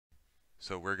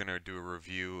So we're going to do a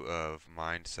review of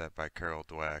Mindset by Carol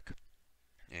Dweck,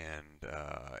 and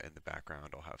in the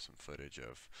background I'll have some footage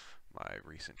of my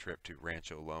recent trip to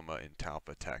Rancho Loma in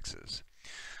Talpa, Texas.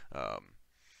 Um,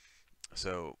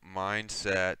 so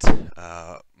Mindset,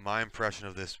 my impression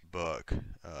of this book,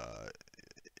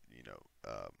 you know,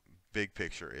 uh, big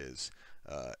picture is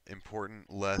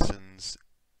important lessons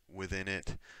within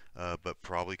it, but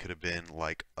probably could have been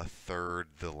like a third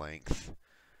the length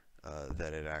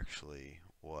that it actually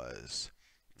was.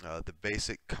 The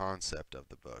basic concept of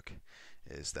the book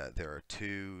is that there are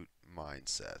two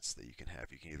mindsets that you can have.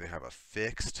 You can either have a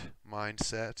fixed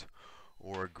mindset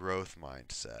or a growth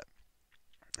mindset.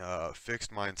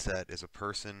 Fixed mindset is a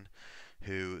person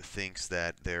who thinks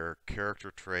that their character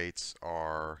traits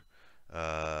are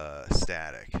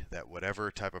static, that whatever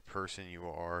type of person you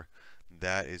are,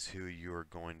 that is who you are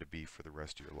going to be for the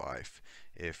rest of your life.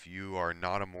 If you are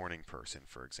not a morning person,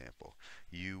 for example,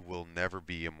 you will never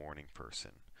be a morning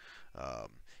person.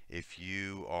 If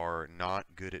you are not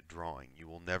good at drawing, you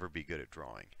will never be good at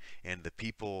drawing. And the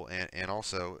people, and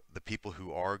also the people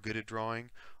who are good at drawing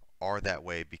are that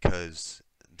way because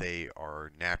they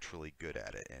are naturally good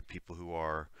at it. And people who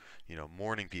are,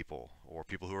 morning people or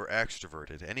people who are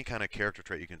extroverted, any kind of character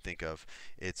trait you can think of,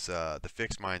 it's the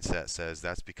fixed mindset says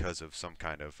that's because of some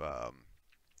kind of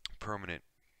permanent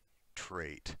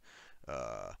trait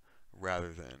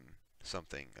rather than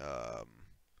something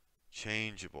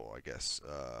changeable, I guess.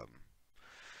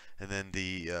 And then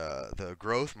the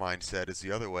growth mindset is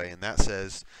the other way, and that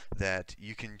says that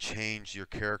you can change your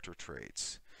character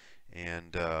traits,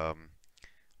 and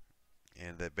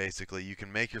and that basically you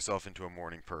can make yourself into a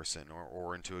morning person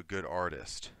or into a good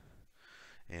artist,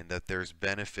 and that there's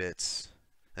benefits,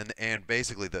 and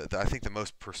basically I think the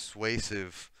most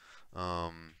persuasive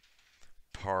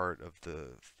part of the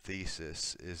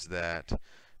thesis is that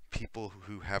people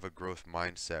who have a growth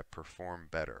mindset perform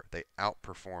better. They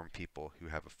outperform people who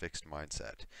have a fixed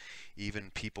mindset. Even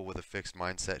people with a fixed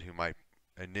mindset who might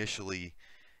initially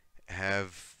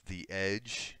have the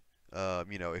edge,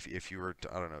 if you were,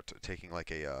 I don't know, taking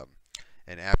like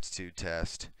an aptitude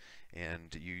test,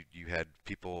 and you had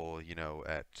people,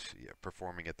 at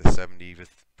performing at the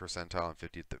 70th percentile and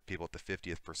 50th, people at the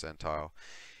 50th percentile.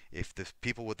 If the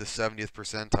people with the 70th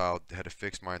percentile had a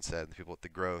fixed mindset and the people at the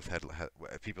growth had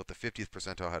people at the 50th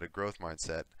percentile had a growth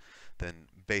mindset, then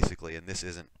basically, and this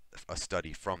isn't a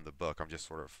study from the book, I'm just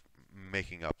sort of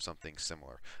making up something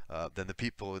similar, then the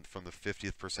people from the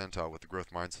 50th percentile with the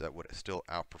growth mindset would still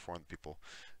outperform the people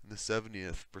in the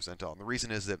 70th percentile. And the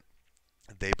reason is that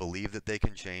they believe that they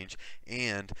can change,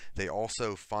 and they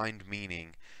also find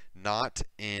meaning not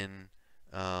in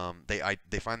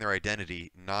they find their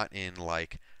identity not in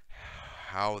like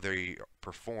how they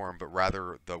perform, but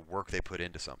rather the work they put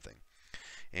into something.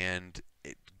 And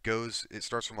it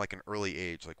starts from like an early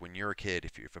age. Like when you're a kid,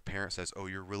 if a parent says, "Oh,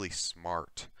 you're really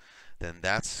smart," then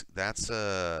that's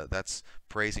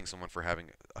praising someone for having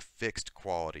a fixed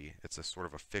quality. It's a sort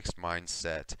of a fixed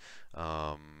mindset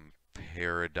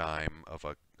paradigm of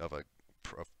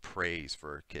praise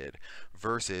for a kid.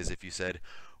 Versus if you said,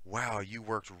 "Wow, you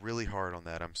worked really hard on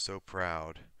that. I'm so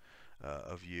proud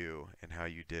of you and how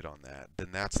you did on that,"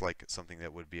 then that's like something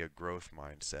that would be a growth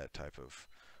mindset type of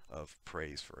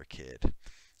praise for a kid.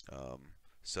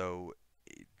 So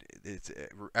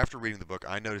after reading the book,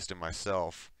 I noticed in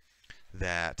myself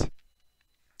that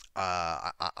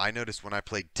I noticed when I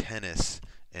played tennis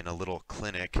in a little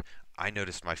clinic, I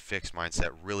noticed my fixed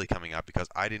mindset really coming out because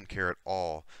I didn't care at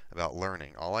all about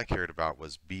learning. All I cared about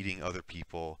was beating other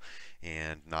people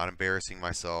and not embarrassing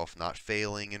myself, not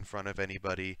failing in front of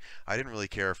anybody. I didn't really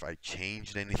care if I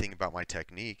changed anything about my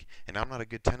technique, and I'm not a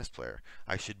good tennis player.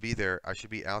 I should be there. I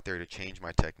should be out there to change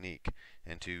my technique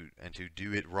and to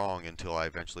do it wrong until I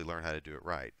eventually learn how to do it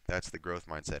right. That's the growth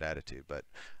mindset attitude. But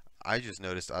I just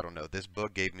noticed, I don't know, this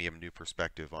book gave me a new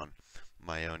perspective on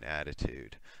my own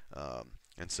attitude.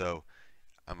 And so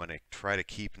I'm going to try to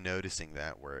keep noticing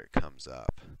that where it comes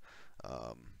up.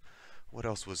 What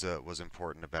else was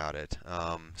important about it?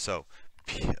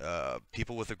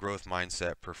 People with a growth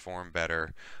mindset perform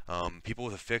better. People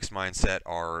with a fixed mindset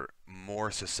are more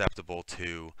susceptible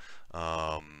to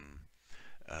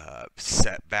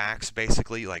setbacks,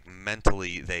 basically. Like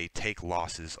mentally, they take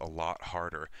losses a lot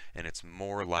harder, and it's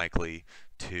more likely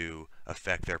to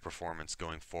affect their performance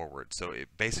going forward. So it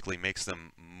basically makes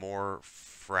them more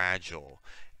fragile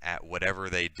at whatever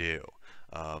they do.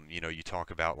 You talk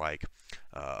about like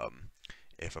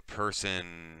if a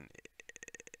person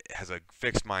has a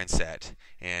fixed mindset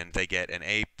and they get an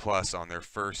A plus on their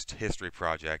first history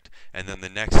project, and then the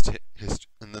next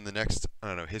I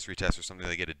don't know, history test or something,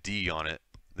 they get a D on it,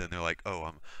 then they're like,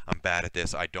 oh, I'm bad at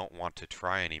this. I don't want to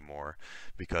try anymore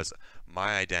because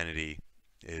my identity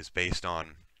is based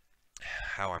on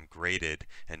how I'm graded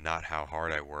and not how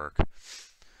hard I work.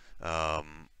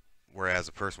 Um, Whereas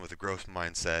a person with a growth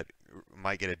mindset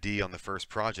might get a D on the first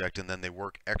project and then they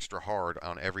work extra hard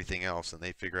on everything else and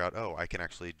they figure out, oh, I can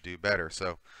actually do better.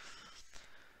 So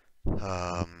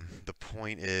the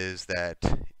point is that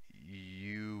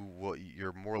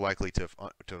you're more likely to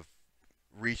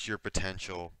reach your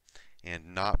potential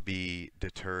and not be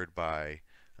deterred by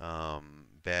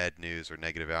bad news or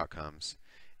negative outcomes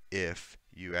if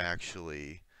you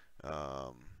actually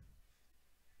um,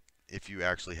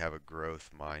 have a growth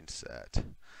mindset.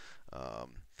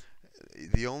 Um,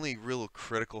 the only real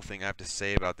critical thing I have to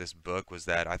say about this book was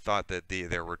that I thought that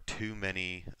there were too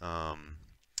many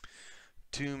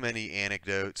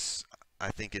anecdotes.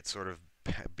 I think it sort of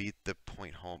beat the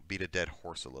point home, beat a dead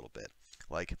horse a little bit.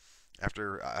 Like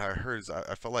after I heard,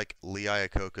 I felt like Lee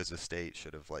Iacocca's estate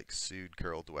should have like sued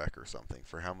Carol Dweck or something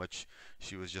for how much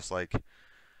she was just like,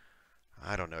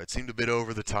 I don't know. It seemed a bit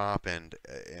over the top, and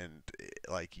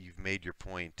like you've made your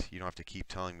point. You don't have to keep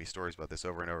telling me stories about this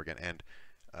over and over again. And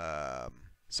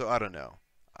so I don't know.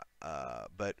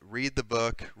 But read the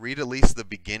book. Read at least the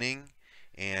beginning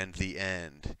and the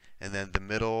end, and then the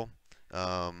middle.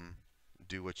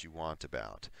 Do what you want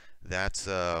about. That's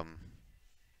an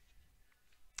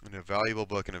invaluable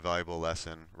book and a valuable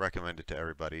lesson. Recommended to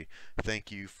everybody.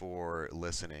 Thank you for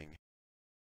listening.